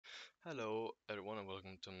Hello everyone and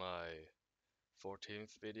welcome to my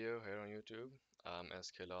 14th video here on YouTube. I'm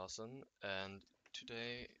ck Lawson and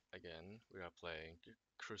today again we are playing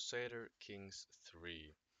Crusader Kings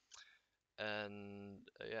 3. And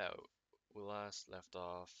yeah, we last left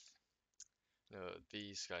off,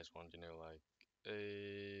 these guys want, like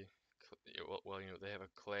a, they have a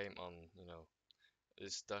claim on,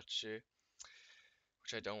 this duchy,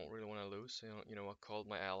 which I don't really want to lose. I called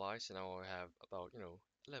my allies and now I have about,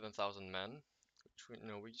 11,000 men, which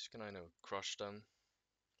we just gonna, crush them.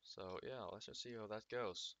 So yeah, let's just see how that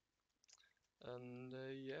goes. And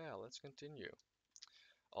yeah, let's continue.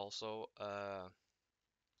 Also,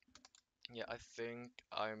 yeah, I think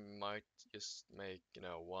I might just make,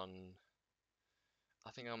 one.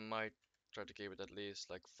 I think I might try to keep it at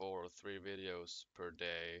least like 4 or 3 videos per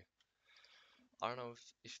day. I don't know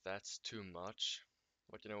if that's too much,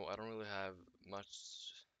 but I don't really have much.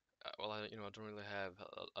 Well, I don't really have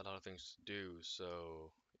a lot of things to do,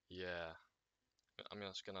 so yeah, I'm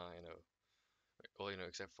just gonna, well,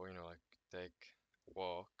 except for, like take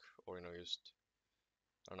walk or, just,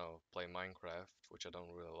 I don't know, play Minecraft, which I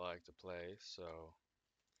don't really like to play, so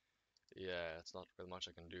yeah, it's not really much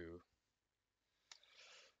I can do.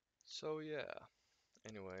 So yeah,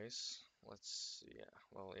 anyways, let's see, yeah,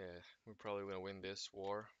 well, yeah, we're probably gonna win this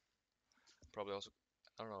war. Probably also,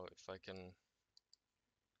 I don't know if I can,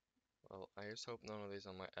 well, I just hope none of these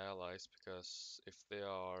are my allies, because if they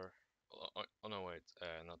are, oh no, wait,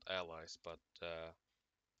 not allies, but,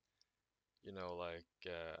 like,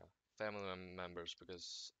 family members,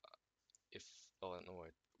 because if oh no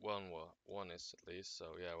wait one is at least,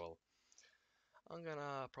 so yeah, well, I'm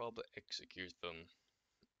gonna probably execute them,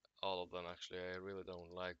 all of them actually. I really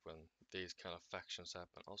don't like when these kind of factions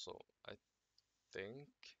happen. Also, I think,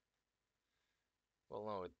 well,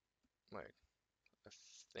 no, wait, I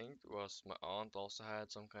think it was my aunt also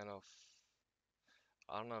had some kind of,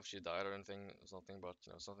 I don't know if she died or anything or something, but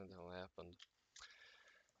something that happened.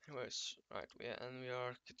 Anyways, right, yeah, and we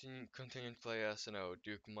are continuing to play as,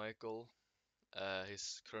 Duke Michael.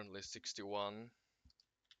 He's currently 61,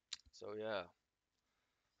 so yeah.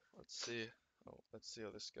 Let's see. Oh, let's see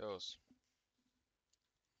how this goes.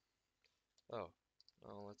 Oh,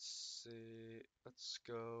 let's see. Let's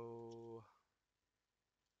go.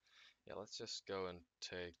 Yeah, let's just go and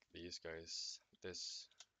take these guys. This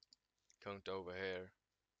count over here.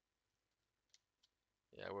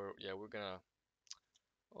 Yeah, we're gonna.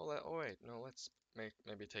 Oh wait, no. Let's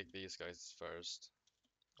maybe take these guys first.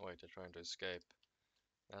 Oh wait, they're trying to escape.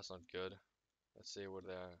 That's not good. Let's see where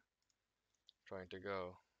they're trying to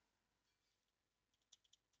go.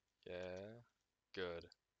 Yeah, good,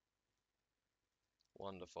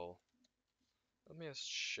 wonderful. Let me just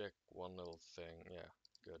check one little thing. Yeah,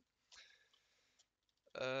 good.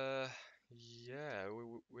 Uh, yeah,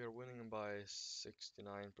 we're winning by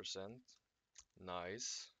 69%.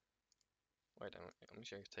 Nice. Wait, I'm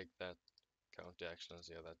just going to take that county action and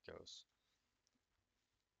see how that goes.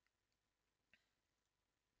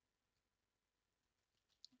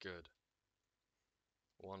 Good.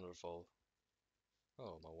 Wonderful.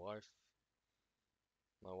 Oh, my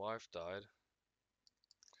wife died.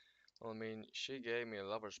 Well, I mean, she gave me a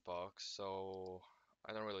lover's box, so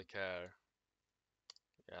I don't really care.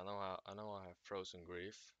 Yeah, I know I have frozen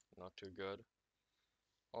grief. Not too good.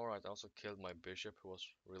 Alright, I also killed my bishop, who was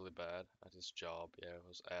really bad at his job. Yeah, it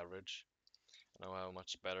was average. Now I have a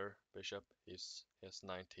much better bishop. He has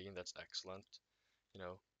 19. That's excellent. You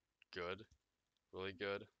know, good, really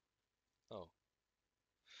good. Oh,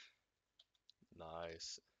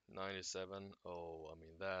 nice. 97. Oh, I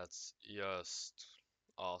mean that's just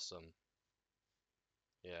awesome.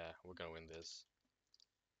 Yeah, we're gonna win this.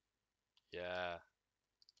 Yeah,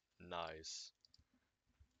 nice.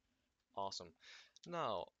 Awesome.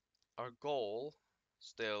 Now, our goal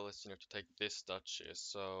still is, to take this duchy.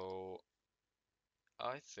 So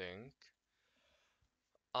I think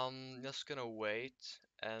I'm just gonna wait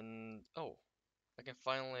and oh, I can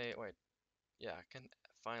finally wait. Yeah, I can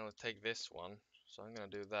finally take this one. So I'm gonna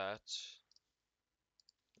do that.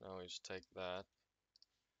 Now we just take that,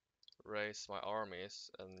 raise my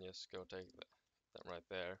armies, and just go take them right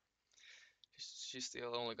there. She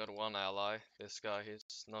still only got one ally. This guy,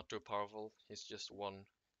 he's not too powerful. He's just one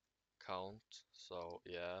count. So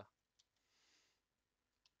yeah,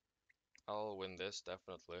 I'll win this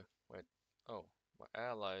definitely. Wait, oh, my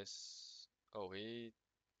allies. Oh,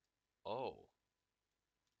 oh.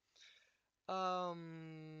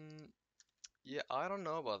 Yeah, I don't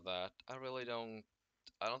know about that. I really don't.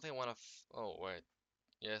 I don't think I wanna. Oh wait.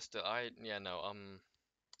 Yes, yeah, no,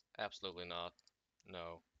 absolutely not.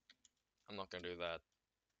 No, I'm not gonna do that.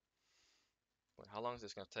 Wait, how long is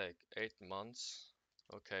this gonna take? 8 months?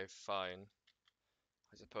 Okay, fine.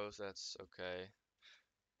 I suppose that's okay.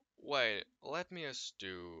 Wait, let me just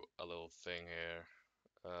do a little thing here.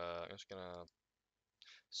 I'm just gonna.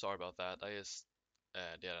 Sorry about that. I just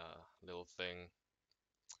did a little thing.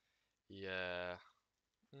 Yeah.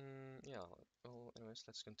 Yeah. Well, anyways,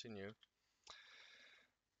 let's continue.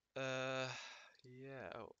 Uh, yeah.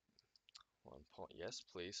 Oh, 1 point. Yes,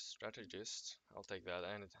 please. Strategist. I'll take that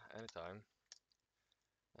anytime.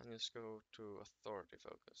 And just go to authority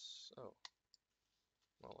focus. Oh,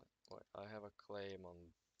 well, wait. I have a claim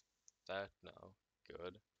on that now.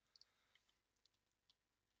 Good.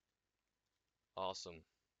 Awesome.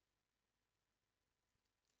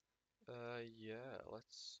 Yeah.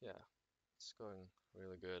 Yeah. It's going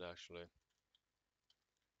really good actually.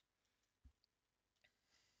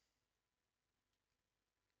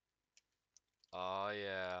 Ah,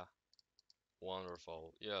 yeah.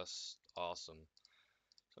 Wonderful. Yes. Awesome.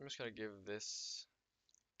 So I'm just gonna give this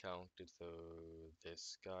county to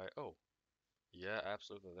this guy. Oh, yeah,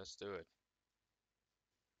 absolutely. Let's do it.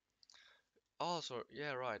 Also,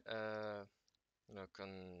 yeah, right.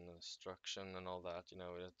 Construction and all that.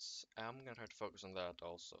 It's. I'm gonna try to focus on that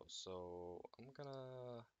also. So I'm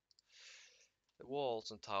gonna the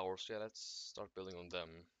walls and towers. Yeah, let's start building on them.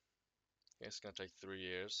 It's gonna take 3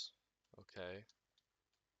 years. Okay.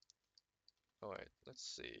 All right. Let's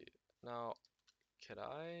see. Now, can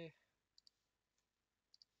I?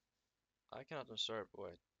 I cannot insert.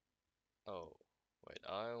 Wait. Oh, wait.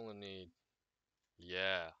 I only need.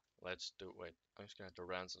 Yeah. Let's do. Wait. I'm just gonna have to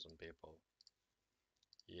ransom some people.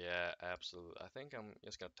 Yeah, absolutely. I think I'm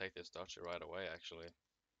just gonna take this duchy right away, actually.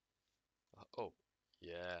 Oh,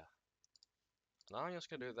 yeah. Now I'm just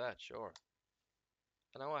gonna do that, sure.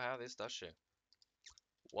 And now I have this duchy.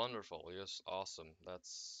 Wonderful, yes, awesome.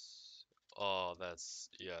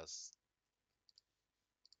 Yes,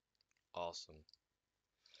 awesome.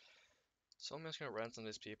 So I'm just gonna ransom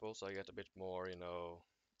these people so I get a bit more.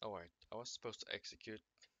 Oh wait, I was supposed to execute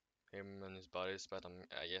him and his buddies, but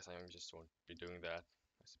I guess I just won't be doing that,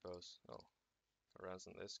 I suppose. Oh,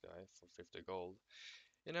 ransom this guy for 50 gold.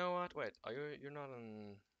 You know what? Wait, you're not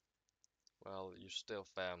an well, you're still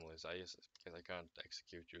families. I guess I can't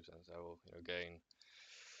execute you since I will gain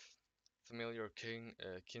familiar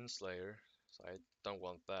kinslayer. So I don't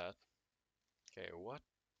want that. Okay, what?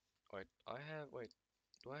 Wait.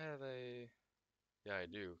 Do I have a? Yeah, I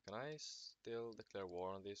do. Can I still declare war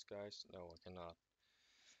on these guys? No, I cannot.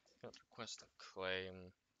 I cannot request a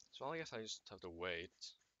claim. So I guess I just have to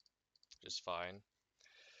wait, which is fine.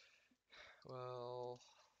 Well,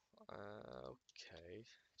 okay.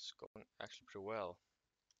 It's going actually pretty well.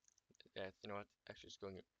 Yeah, you know what? Actually, it's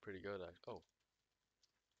going pretty good. Oh,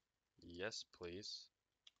 yes, please.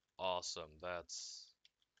 Awesome.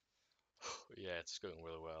 Yeah, it's going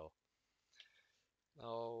really well.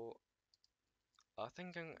 Now, I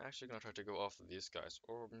think I'm actually gonna try to go after these guys,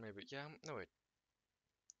 or maybe, yeah, no wait,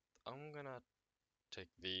 I'm gonna take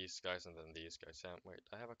these guys and then these guys. Yeah, wait,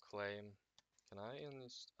 I have a claim. Can I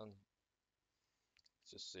let's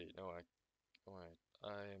just see. No, wait,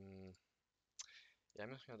 yeah,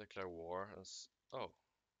 I'm just gonna declare war oh,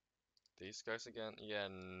 these guys again? Yeah,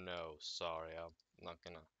 no, sorry, I'm not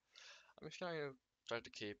gonna. I'm just gonna try to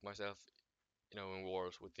keep myself, in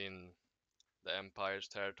wars within the Empire's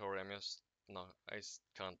territory. I just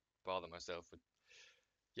can't bother myself with.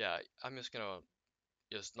 Yeah, I'm just gonna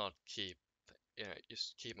just not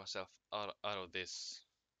just keep myself out of this.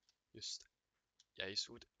 Just yeah, just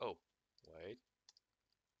would. Oh, wait.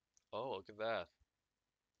 Oh, look at that.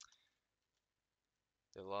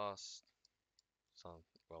 They lost some.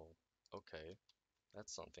 Well, okay,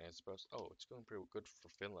 that's something I suppose. Oh, it's going pretty good for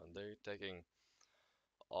Finland. They're taking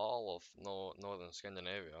all of no northern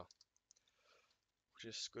Scandinavia, which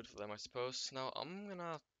is good for them, I suppose. Now I'm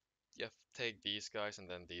gonna yeah, take these guys and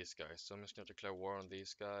then these guys. So I'm just gonna declare war on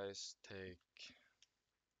these guys.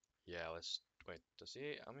 Yeah, let's wait. Does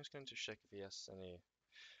he? I'm just going to check if he has any.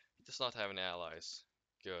 He does not have any allies.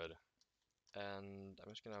 Good. And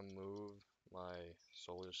I'm just gonna move my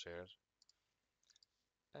soldiers here.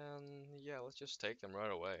 And yeah, let's just take them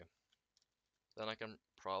right away. Then I can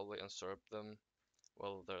probably usurp them.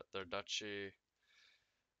 Well, their duchy.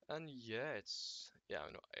 And yeah, you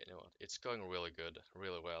know what? It's going really good,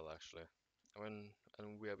 really well actually. I mean,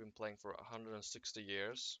 and we have been playing for 160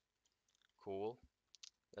 years. Cool.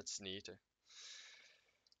 That's neat.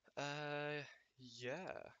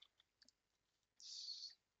 Yeah.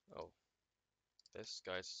 Oh, this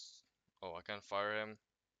guy's. Oh, I can't fire him.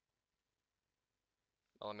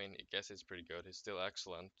 Well, I mean, I guess he's pretty good. He's still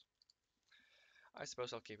excellent. I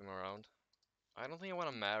suppose I'll keep him around. I don't think I want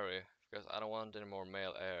to marry. because I don't want any more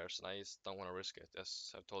male heirs, and I just don't want to risk it.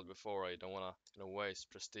 As I've told before, I don't want to,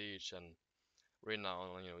 waste prestige and renown,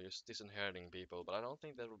 just disinheriting people. But I don't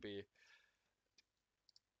think that would be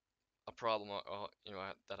a problem,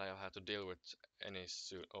 that I'll have to deal with any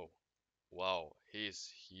soon. Oh, wow,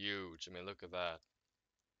 he's huge. I mean, look at that.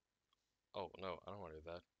 Oh no, I don't want to do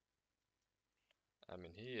that. I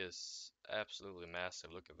mean, he is absolutely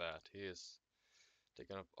massive. Look at that. He is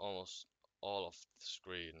taking up almost all of the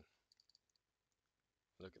screen.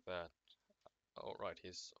 Look at that. Oh, right,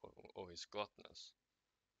 he's gluttonous.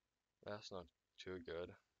 That's not too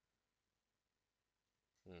good.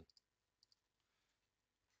 Hmm,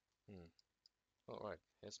 hmm. All right,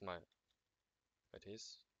 here's my. But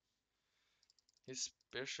he's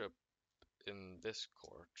bishop in this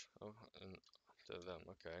court. Oh, and to them.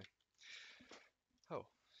 Okay. Oh.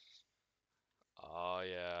 Oh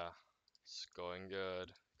yeah. It's going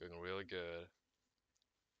good. Going really good.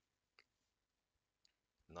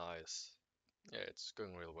 Nice. Yeah, it's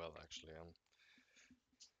going real well actually.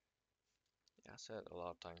 Yeah, I said it a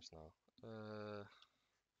lot of times now.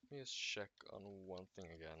 Let me just check on one thing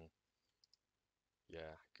again.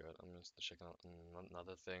 Yeah, good. I'm just checking on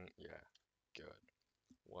another thing. Yeah, good.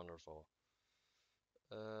 Wonderful.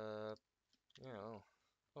 Uh, yeah.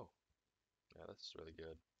 Oh, yeah, that's really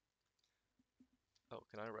good. Oh,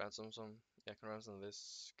 can I ransom some? Yeah, I can ransom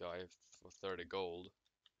this guy for 30 gold.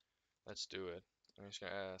 Let's do it. I'm just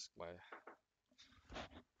gonna ask my.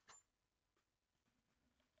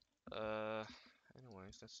 Uh,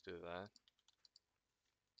 anyways, let's do that.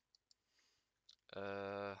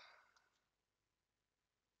 Uh,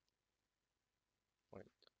 wait.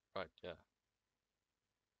 Right, yeah.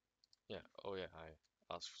 Yeah, oh yeah,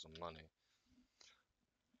 I asked for some money.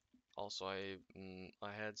 Also, I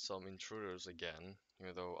had some intruders again,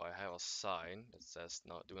 even though I have a sign that says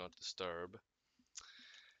not do not disturb.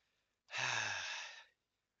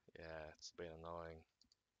 Yeah, it's a bit annoying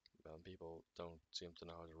when people don't seem to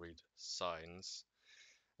know how to read signs.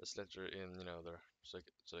 Let's letter in, there so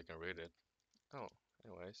they can read it. Oh,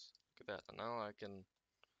 anyways, look at that. And now I can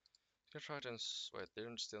try to wait.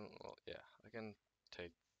 They're still. Well, yeah, I can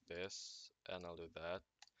take this and I'll do that.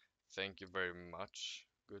 Thank you very much,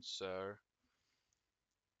 good sir.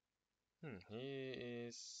 He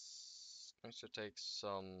is going to take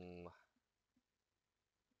some.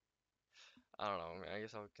 I don't know. I mean, I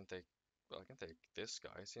guess I can take. Well, I can take this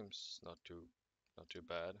guy. Seems not too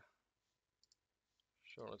bad.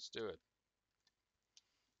 Sure, let's do it.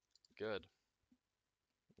 Good.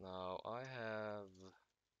 Now I have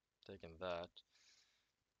taken that.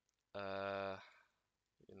 Uh,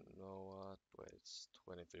 you know what? Wait, it's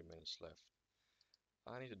 23 minutes left.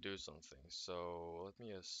 I need to do something. So let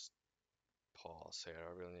me just pause here.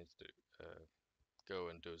 I really need to go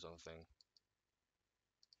and do something.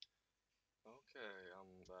 Okay,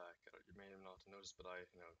 I'm back. You may not notice, but I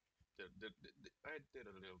did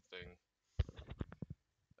a little thing.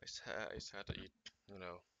 I just had to eat, you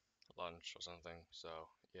know, lunch or something. So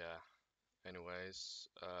yeah. Anyways,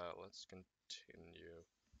 let's continue.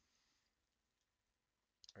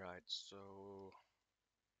 Right. So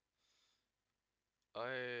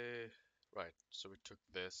I right. So we took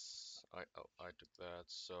this. I took that.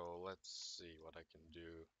 So let's see what I can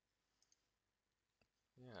do.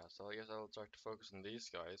 Yeah. So I guess I'll try to focus on these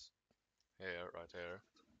guys here, right here.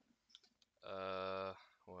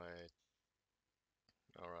 Wait.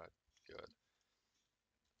 All right. Good.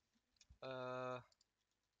 Uh,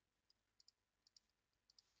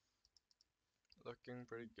 looking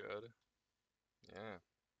pretty good. Yeah.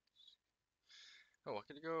 Oh, I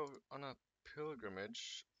could go on a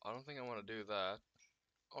pilgrimage. I don't think I want to do that.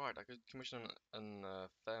 Alright, I could commission an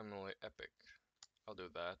family epic. I'll do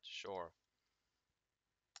that, sure.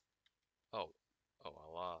 Oh, oh,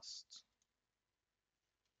 I lost.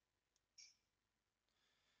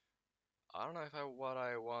 I don't know if what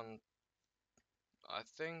I want. I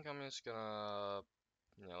think I'm just gonna,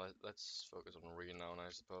 let's focus on renown,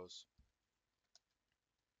 I suppose.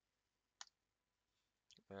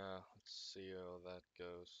 Yeah, let's see how that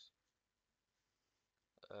goes.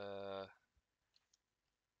 Uh,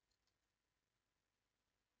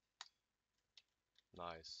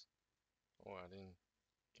 nice. Oh, I didn't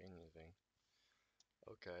gain anything.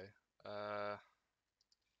 Okay. Uh,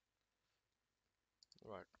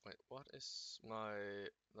 right. Wait. What is my?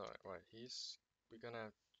 No, right. We're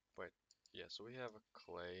gonna. Wait. Yeah. So we have a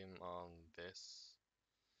claim on this.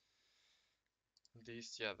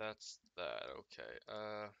 These. Yeah. That's that.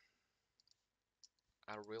 Okay.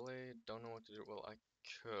 I really don't know what to do. Well, I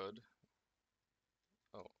could.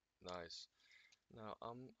 Oh, nice. Now,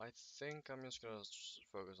 I think I'm just gonna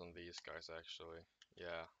focus on these guys actually.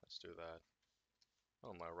 Yeah, let's do that.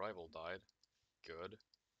 Oh, my rival died. Good.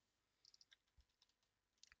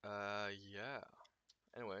 Yeah.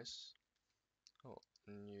 Anyways. Oh,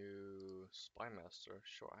 new Spy Master.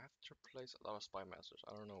 Sure, I have to replace a lot of Spy Masters.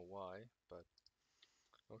 I don't know why, but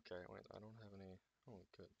okay, wait, I don't have any. Oh,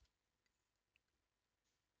 good.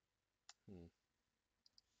 Hmm.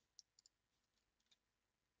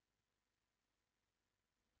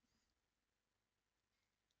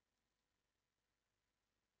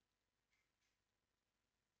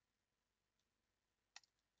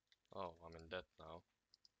 Oh, I'm in debt now.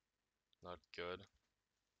 Not good.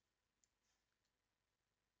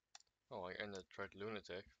 Oh, I ended tried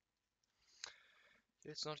Lunatic.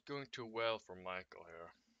 It's not going too well for Michael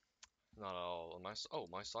here. Not at all. Oh,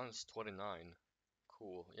 my son's 29.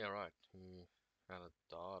 Cool. Yeah, right. He had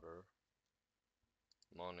a daughter,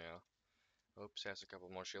 Monia. Hopes he has a couple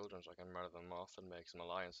more children so I can marry them off and make some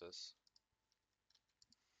alliances.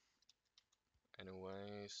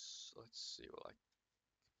 Anyways, let's see what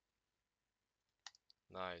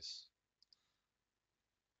nice.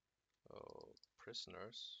 Oh,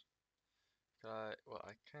 prisoners. Well,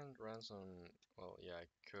 I can't ransom. Well, yeah, I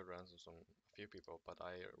could ransom a few people, but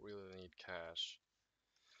I really need cash.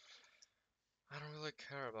 I don't really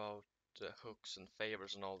care about hooks and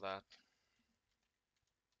favors and all that.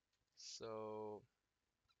 So,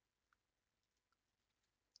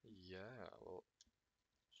 yeah, well,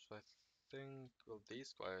 so I think, well,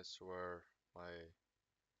 these guys were my,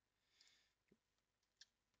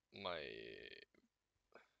 my,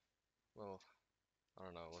 well, I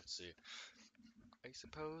don't know, let's see. I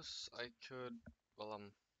suppose I could, well,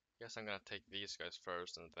 guess I'm gonna take these guys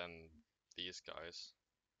first and then these guys.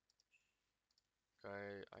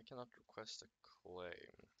 I cannot request a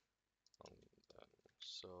claim on them.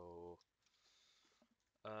 So,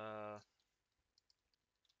 uh,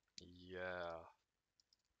 yeah,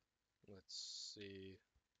 let's see.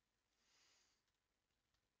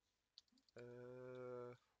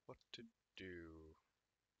 What to do?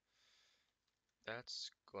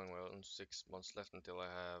 That's going well. In 6 months left until I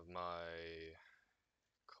have my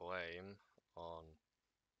claim on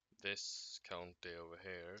this county over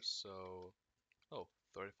here. So, oh,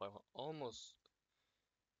 35, almost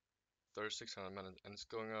 3,600 minutes, and it's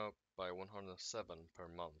going up by 107 per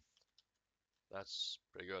month. That's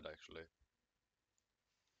pretty good, actually.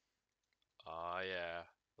 Ah, yeah,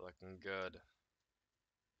 looking good.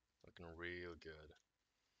 Looking real good.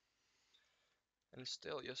 And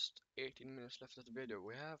still just 18 minutes left of the video.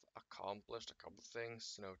 We have accomplished a couple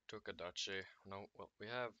things, took a duchy. No, well, we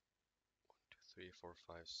have 1, 2, 3, 4,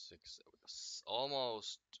 5, 6,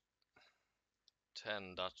 almost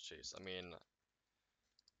 10 duchies. I mean,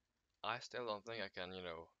 I still don't think I can,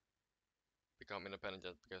 become independent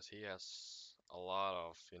yet because he has a lot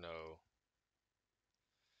of,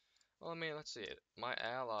 well, I mean, let's see. My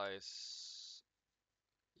allies,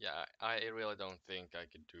 yeah, I really don't think I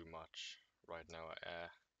could do much right now.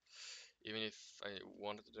 Even if I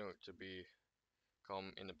wanted to do it to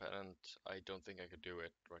become independent, I don't think I could do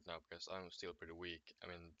it right now because I'm still pretty weak. I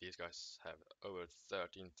mean, these guys have over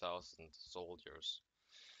 13,000 soldiers.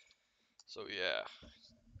 So yeah,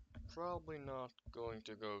 probably not going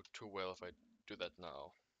to go too well if I do that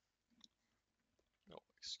now. No,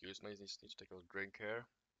 excuse me, just need to take a drink here.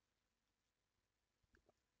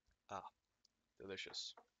 Ah,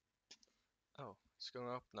 delicious. Oh, it's going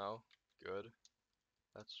up now. Good.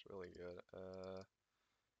 That's really good.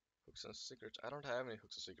 Hooks and secrets. I don't have any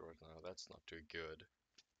hooks and secrets right now. That's not too good.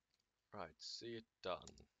 Right, see it done.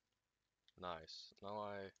 Nice. Now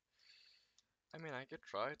I mean, I could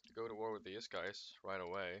try to go to war with these guys right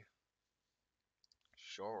away.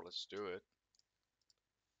 Sure, let's do it.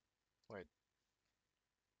 Wait,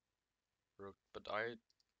 but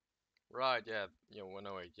right, yeah, well,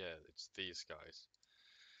 no, wait, yeah, it's these guys.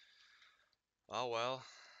 Oh well,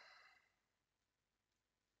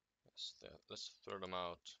 let's throw them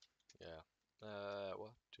out. Yeah.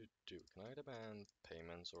 What to do? Can I demand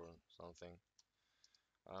payments or something?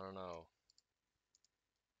 I don't know.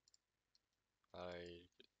 I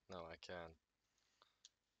no, I can't.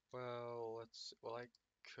 Well, well, I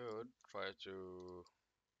could try to,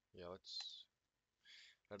 yeah, let's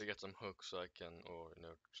try to get some hooks so I can, or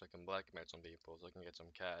so I can blackmail some people so I can get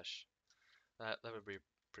some cash. That would be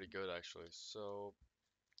pretty good actually. So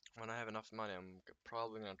when I have enough money, I'm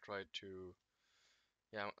probably gonna try to,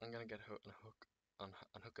 yeah, I'm gonna get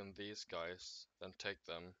unhook on these guys, then take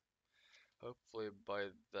them. Hopefully by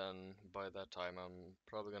that time, I'm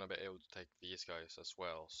probably gonna be able to take these guys as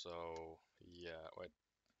well. So yeah, wait,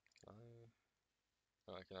 can I?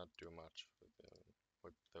 No, I cannot do much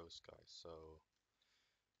with those guys. So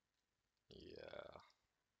Yeah.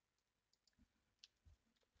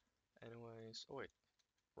 Anyways, oh wait,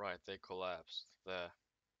 right, they collapsed. The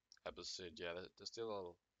episode, yeah, they're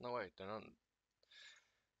still. No wait, they're not.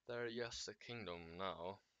 They're just a kingdom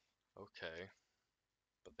now. Okay,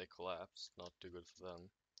 but they collapsed. Not too good for them.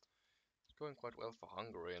 It's going quite well for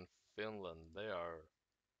Hungary and Finland. They are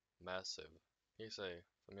massive. He's a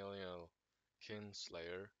familial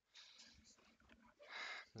kinslayer.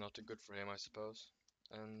 Not too good for him, I suppose.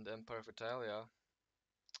 And Empire of Italia,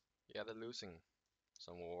 yeah, they're losing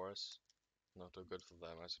some wars. Not too good for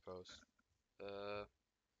them, I suppose. Uh,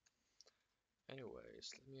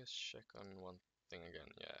 anyways, let me just check on one thing again.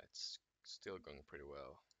 Yeah, it's still going pretty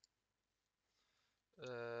well.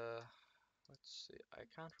 Uh, let's see. I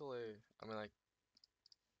can't really. I mean, like,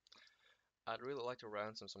 I'd really like to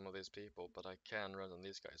ransom some of these people, but I can ransom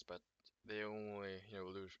these guys. But they only,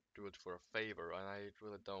 do it for a favor, and I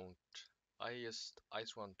really don't. I just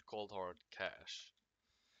want cold hard cash.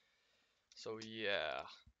 So yeah.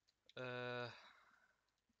 Uh,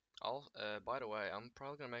 by the way, I'm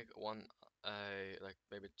probably gonna make like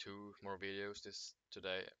maybe two more videos this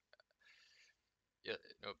today. Yeah,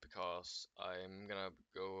 no, because I'm gonna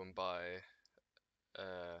go and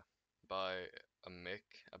uh, buy a mic,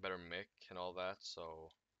 a better mic and all that. So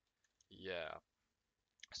yeah,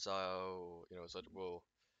 so so it will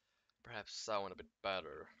perhaps sound a bit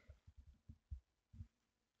better.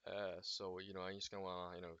 So I'm just gonna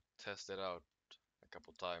wanna test it out a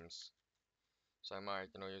couple times. So I might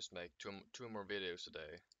just make two more videos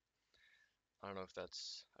today. I don't know if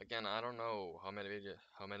that's again. I don't know how many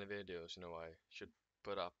videos I should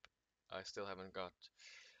put up. I still haven't got.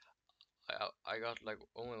 I got like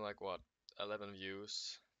only like what 11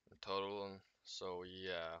 views in total, and so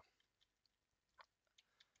yeah.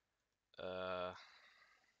 Okay.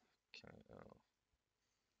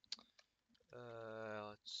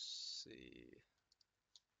 Let's see.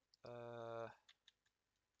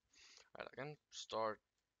 Right, I can start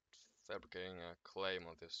fabricating a claim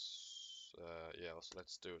on this. Yeah, so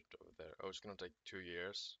let's do it over there. Oh, it's gonna take 2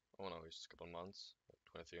 years. Oh no, it's a couple months,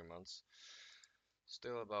 23 months.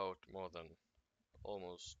 Still about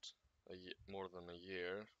almost more than a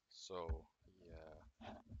year. So yeah.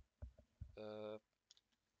 Uh,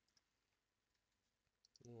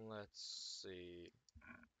 let's see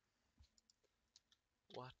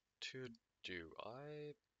what to do.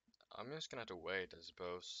 I'm just gonna have to wait, I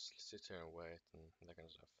suppose. Sit here and wait and that kind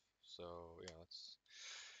of stuff. So yeah, let's.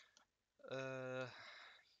 Uh,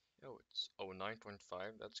 it's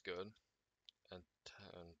 9.5. That's good. And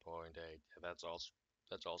 10.8. Yeah, that's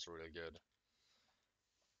also really good.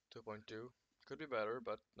 2.2 could be better,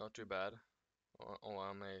 but not too bad. Oh,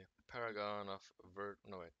 I'm a paragon of vert.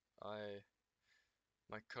 No wait, I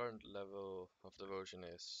my current level of devotion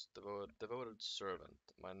is devoted servant.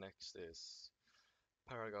 My next is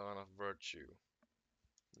paragon of virtue.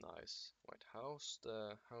 Nice. Wait, how's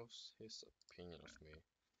his opinion of me?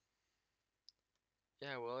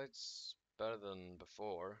 Yeah, well, it's better than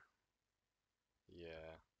before.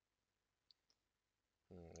 Yeah.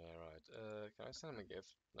 Yeah, right. Can I send him a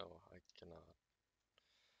gift? No, I cannot.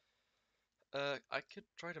 I could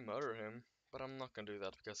try to murder him, but I'm not gonna do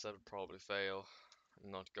that because that would probably fail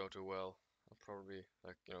and not go too well. I'll probably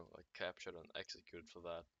like captured and executed for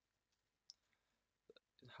that.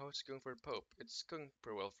 How it's going for the Pope? It's going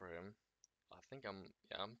pretty well for him. I think I'm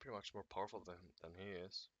pretty much more powerful than he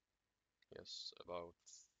is. Yes, about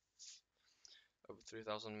over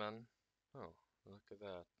 3,000 men. Oh, look at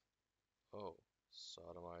that. Oh,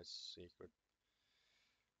 Sodomite's secret.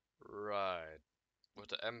 Right, with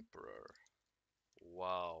the Emperor.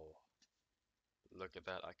 Wow, look at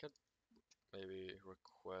that. I could maybe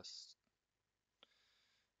request.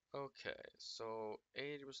 Okay, so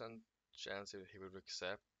 80% chance he would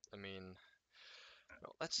accept. I mean, no,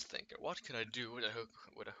 let's think. What could I do with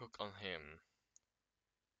a hook on him?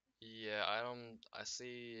 Yeah, I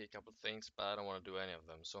see a couple things, but I don't want to do any of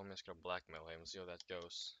them, so I'm just gonna blackmail him, see how that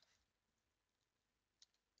goes.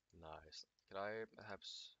 Nice. Could I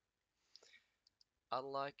perhaps? I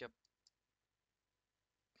like a.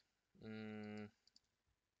 Mm,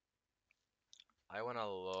 I want a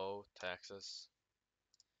low taxes.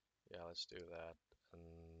 Yeah, let's do that. And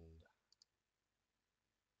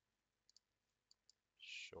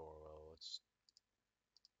sure, well, let's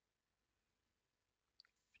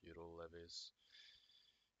feudal levies.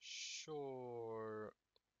 Sure.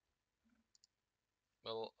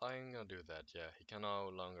 Well, I'm gonna do that. Yeah, he can no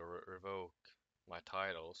longer revoke my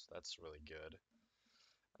titles. That's really good.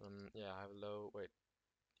 Yeah, I have low. Wait,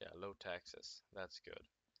 yeah, low taxes. That's good.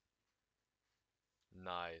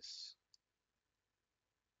 Nice.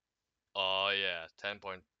 Oh yeah,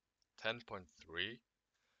 10.10. 10.3.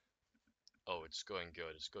 Oh, it's going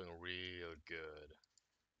good. It's going real good.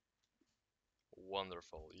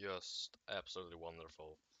 Wonderful. Just absolutely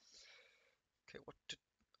wonderful. Okay, what to...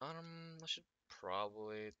 I should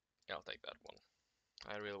probably... Yeah, I'll take that one.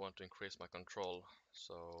 I really want to increase my control,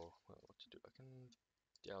 so... Well, what to do? I can...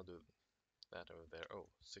 Yeah, I'll do that over there. Oh,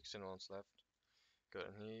 16 ones left. Good,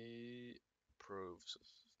 and he approves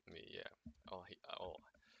of me, yeah. Oh,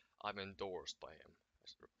 I'm endorsed by him,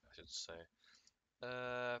 I should say.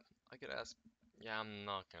 I could ask... Yeah, I'm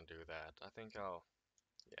not gonna do that. I think I'll...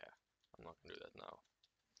 Yeah, I'm not gonna do that now.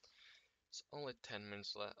 It's only 10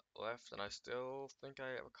 minutes left, and I still think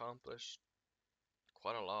I have accomplished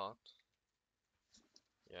quite a lot.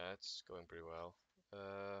 Yeah, it's going pretty well.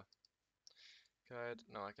 Guide?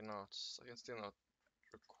 No, I cannot. I can still not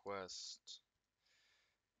request.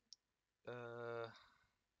 Uh,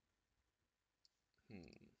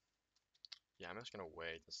 hmm. Yeah, I'm just gonna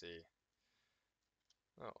wait and see.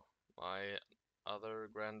 Oh, my other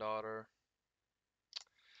granddaughter.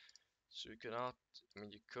 So you cannot. I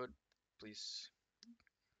mean, you could please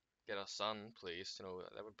get a son, please. You know,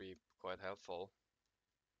 that would be quite helpful.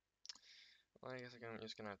 Well, I guess I'm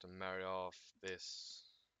just gonna have to marry off this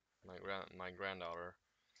my granddaughter.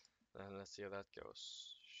 Then let's see how that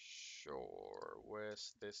goes. Sure.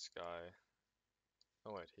 Where's this guy?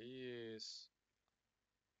 Oh wait, he is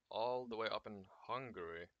all the way up in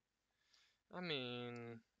Hungary. I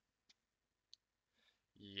mean,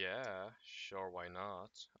 yeah, sure, why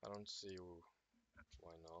not? I don't see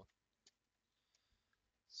why not.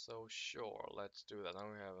 So sure, let's do that.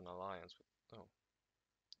 Now we have an alliance with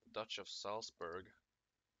Dutch of Salzburg.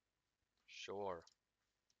 Sure.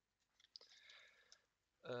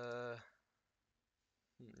 Uh,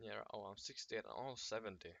 yeah. Oh, I'm 68. I'm almost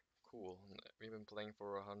 70. Cool. We've been playing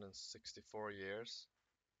for 164 years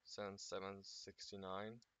since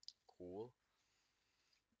 769. Cool.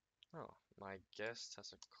 Oh, my guest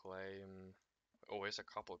has a claim. Oh, it's a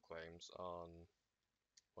couple claims on.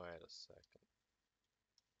 Wait a second.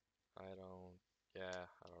 I don't. Yeah,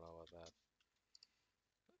 I don't know about that.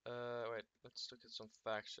 Wait. Let's look at some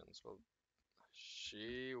factions. Well,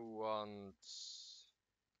 she wants.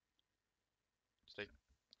 Like,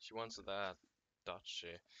 she wants that duchy.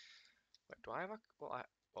 Wait, do I have a? Well,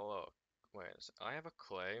 look. Wait. I have a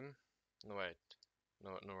claim. No, wait.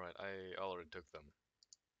 No, no, right. I already took them.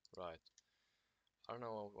 Right. I don't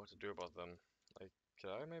know what to do about them. Like, could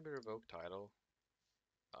I maybe revoke title?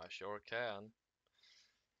 I sure can.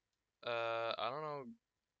 I don't know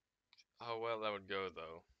how well that would go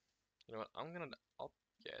though. You know what?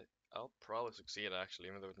 Yeah, I'll probably succeed actually,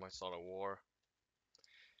 even though it might start a war.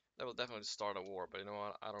 That will definitely start a war, but you know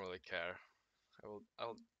what? I don't really care.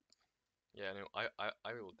 Yeah, no,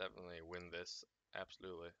 I will definitely win this.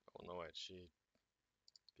 Absolutely. Oh no, wait,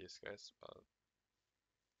 these guys,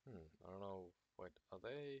 I don't know. Wait, are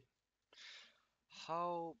they?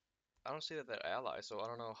 How? I don't see that they're allies, so I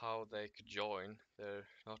don't know how they could join. They're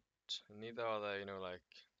not. Neither are they, like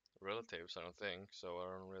relatives. I don't think. So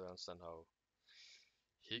I don't really understand how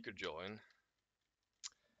he could join.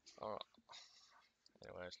 Oh,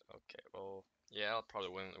 anyways, okay. Well, yeah, I'll probably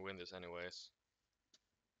win this anyways.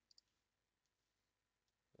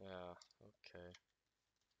 Yeah. Okay.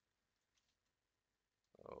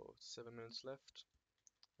 Oh, 7 minutes left.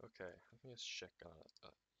 Okay. Let me just check on it.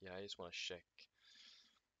 Yeah, I just want to check.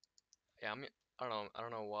 Yeah, I mean, I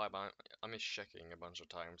don't know why, but I'm just checking a bunch of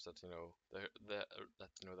times that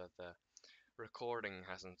that the recording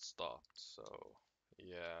hasn't stopped. So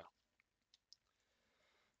yeah.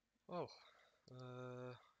 Oh,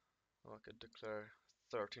 uh, I could declare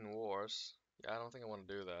 13 wars. Yeah, I don't think I want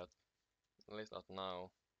to do that. At least not now.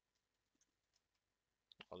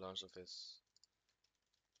 I'll launch of his.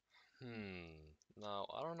 Now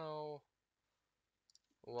I don't know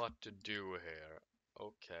what to do here.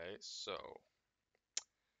 Okay, so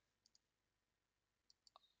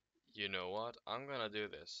you know what? I'm gonna do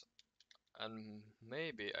this. And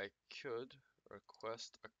maybe I could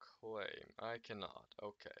request a claim. I cannot.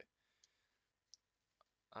 Okay.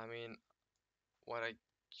 I mean, what I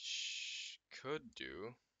could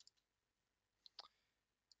do.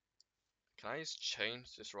 Can I just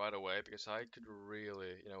change this right away? Because I could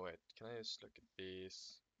really, wait. Can I just look at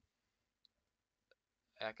these?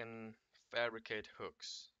 I can fabricate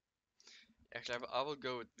hooks. Actually, I will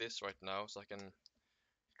go with this right now, so I can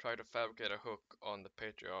try to fabricate a hook on the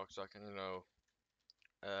Patriarch, so I can,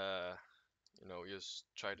 uh, just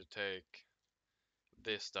try to take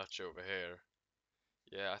this Dutch over here.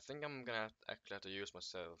 Yeah, I think I'm gonna actually have to use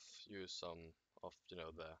some of,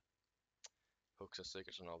 the hooks and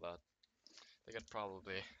stickers and all that. I think it's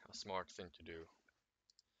probably a smart thing to do.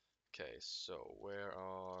 Okay, so where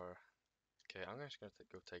are... Okay, I'm just gonna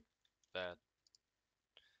go take that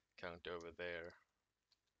count over there.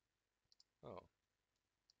 Oh,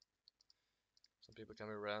 some people can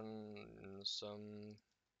be ran, some...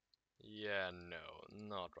 Yeah, no,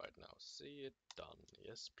 not right now. See it done.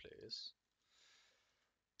 Yes, please.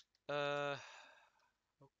 Uh,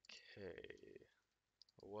 okay.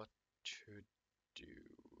 What to do?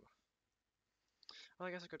 Well,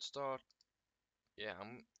 I guess I could start. Yeah,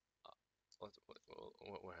 I'm. Let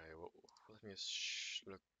me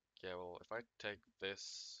look. Yeah, well, if I take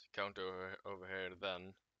this count over here,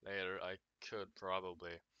 then later I could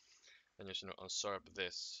probably then just usurp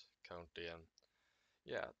this county and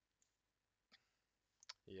yeah,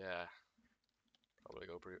 yeah, probably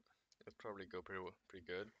go pretty. It'd probably go pretty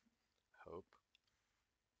good. Hope.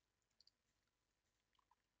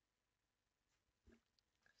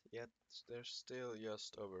 Yet there's still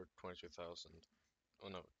just over 22,000. Oh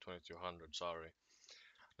no, 2,200. Sorry,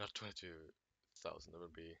 not 22,000. That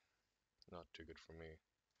would be not too good for me.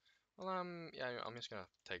 Well, yeah, I'm just gonna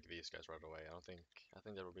take these guys right away. I think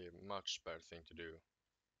that would be a much better thing to do.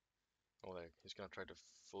 Oh, like, he's gonna try to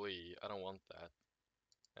flee. I don't want that.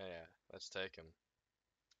 Yeah, let's take him.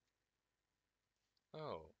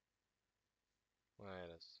 Oh, wait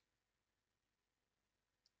a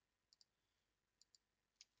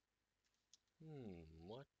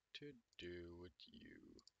what to do with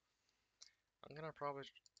you? I'm gonna probably,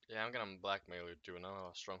 yeah, I'm gonna blackmail you too. Now I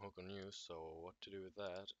have a strong hook on you, so what to do with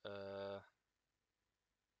that? I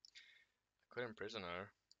could imprison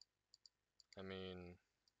her. I mean,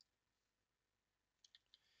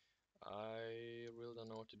 I really don't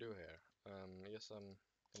know what to do here. Yes,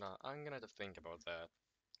 I'm gonna have to think about that.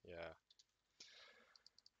 Yeah.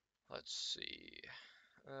 Let's see.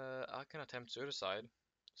 I can attempt suicide.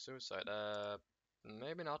 Suicide.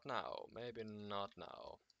 Maybe not now. Maybe not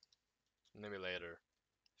now. Maybe later.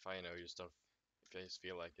 If I know you stuff. If I just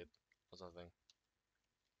feel like it or something.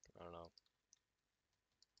 I don't know.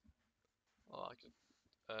 Oh, I could.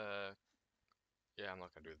 Yeah, I'm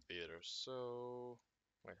not gonna do the theater. So,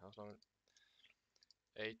 wait, how long?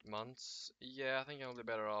 8 months. Yeah, I think I'll be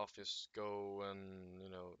better off just go and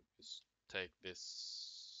just take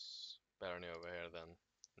this barony over here then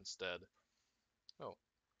instead. Oh,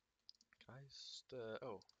 guys,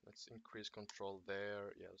 oh, let's increase control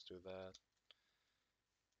there. Yeah, let's do that.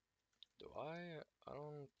 Do I? I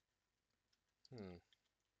don't. Hmm.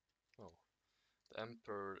 Oh, the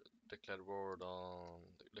Emperor declared war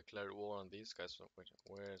on these guys. Wait,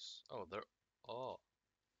 where's? Oh, they're. Oh,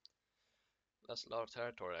 that's a lot of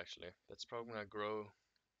territory actually. That's probably gonna grow.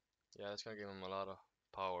 Yeah, that's gonna give him a lot of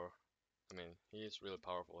power. I mean, he is really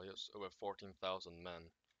powerful. He has over 14,000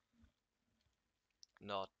 men.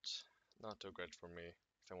 Not, not too great for me.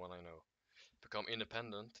 If I want to become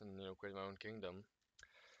independent and create my own kingdom.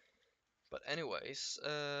 But anyways,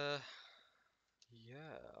 yeah,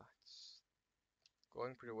 it's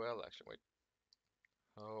going pretty well actually. Wait,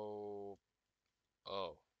 oh,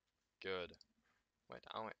 oh, good.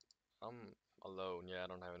 I'm alone. Yeah, I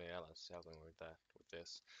don't have any allies helping with that, with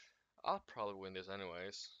this. I'll probably win this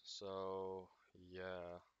anyways. So,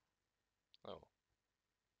 yeah. Oh,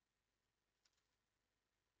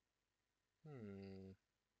 hmm.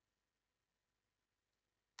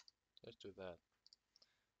 Let's do that.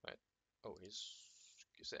 Right. Oh, is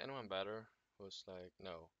there anyone better? Who's like,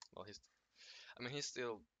 no. Well, I mean, he's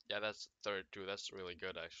still, yeah, that's 32. That's really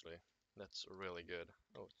good, actually. That's really good.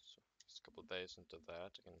 Oh, it's a couple days into that.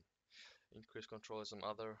 I can increase control of some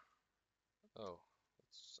other. Oh,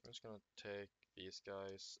 I'm just gonna take these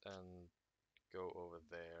guys and go over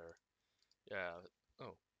there. Yeah.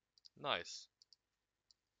 Oh, nice.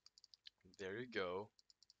 There you go,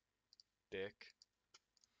 dick.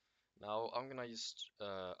 Now I'm gonna just,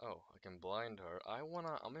 oh, I can blind her.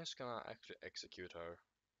 I'm just gonna actually execute her.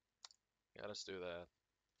 Yeah, let's do that.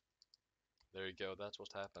 There you go. That's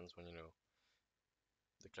what happens when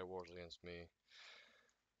declare wars against me.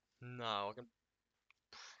 Now I can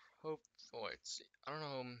hope. Oh, I don't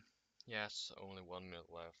know. Yes, only 1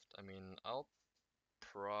 minute left. I mean, I'll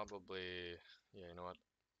probably. Yeah, you know what?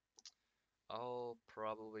 I'll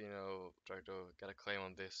probably, try to get a claim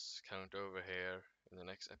on this count over here in the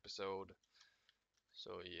next episode.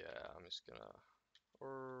 So yeah, I'm just gonna.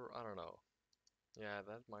 Or I don't know. Yeah,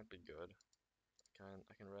 that might be good.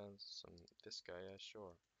 I can run some this guy. Yeah,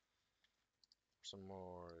 sure. Some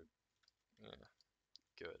more. Yeah,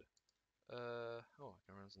 good. Oh, I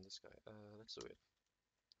can run some this guy. Let's do it.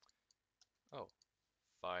 Oh,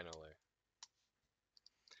 finally.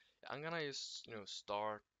 I'm gonna just,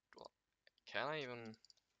 start. Well, can I even?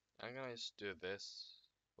 I'm gonna just do this.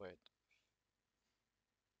 Wait.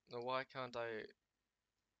 No, why can't I?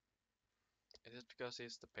 Is it because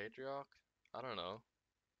he's the patriarch? I don't know.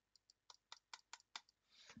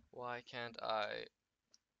 Why can't I?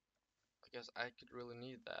 I guess I could really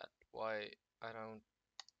need that. Why I don't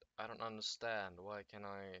I don't understand. Why can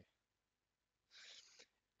I?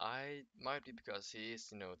 I might be because he is,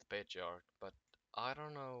 the patriarch, but I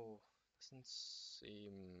don't know. Doesn't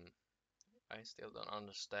seem. I still don't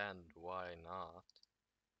understand why not.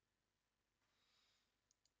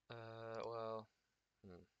 Well,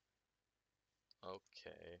 hmm,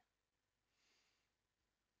 okay.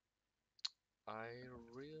 I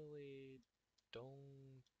really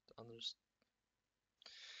don't understand.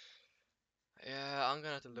 Yeah, I'm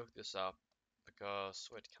gonna have to look this up because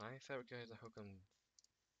wait, can I fabricate a hook on?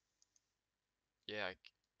 Yeah,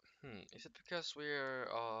 is it because we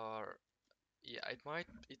are? Yeah, it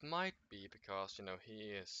might be because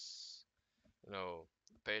he is the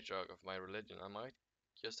patriarch of my religion. I might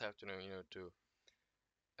just have to to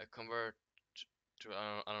convert to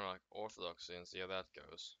I don't know like Orthodoxy and see how that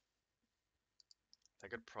goes.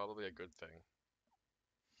 That could probably be a good thing.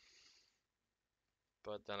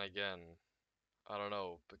 But then again, I don't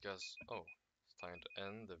know because oh, it's time to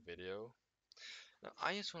end the video. Now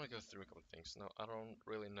I just want to go through a couple of things. Now I don't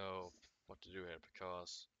really know what to do here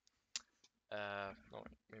because no,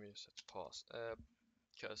 maybe just have to pause.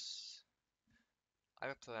 Because I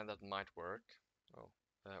have a plan that might work. Oh,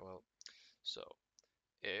 well, so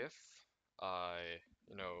if I,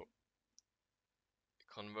 you know,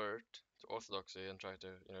 convert to Orthodoxy and try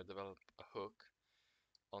to, develop a hook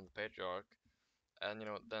on the patriarch, and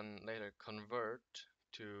then later convert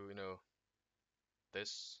to,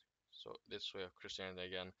 this, so this way of Christianity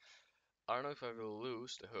again. I don't know if I will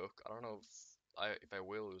lose the hook. I don't know if I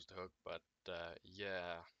will lose the hook, but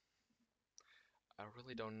yeah, I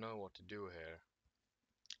really don't know what to do here.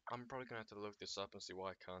 I'm probably gonna have to look this up and see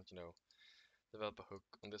why I can't, develop a hook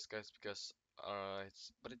on this guy because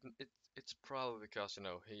it's probably because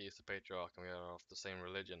he is the patriarch and we are of the same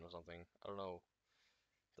religion or something. I don't know.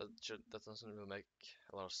 That doesn't really make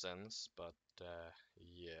a lot of sense, but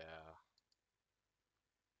yeah.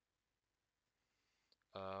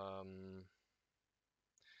 Um,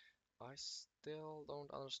 I still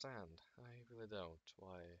don't understand. I really don't.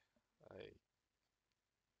 Why? I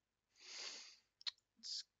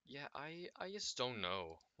yeah. I just don't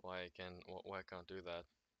know why I can't do that.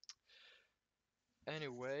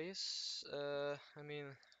 Anyways, I mean,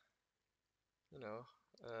 you know,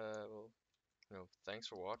 well, thanks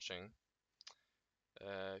for watching.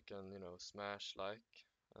 Can smash like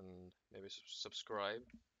and maybe subscribe.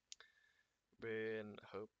 And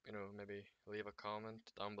hope maybe leave a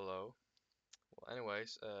comment down below. Well,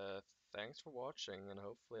 anyways, thanks for watching and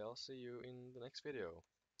hopefully I'll see you in the next video.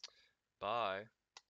 Bye.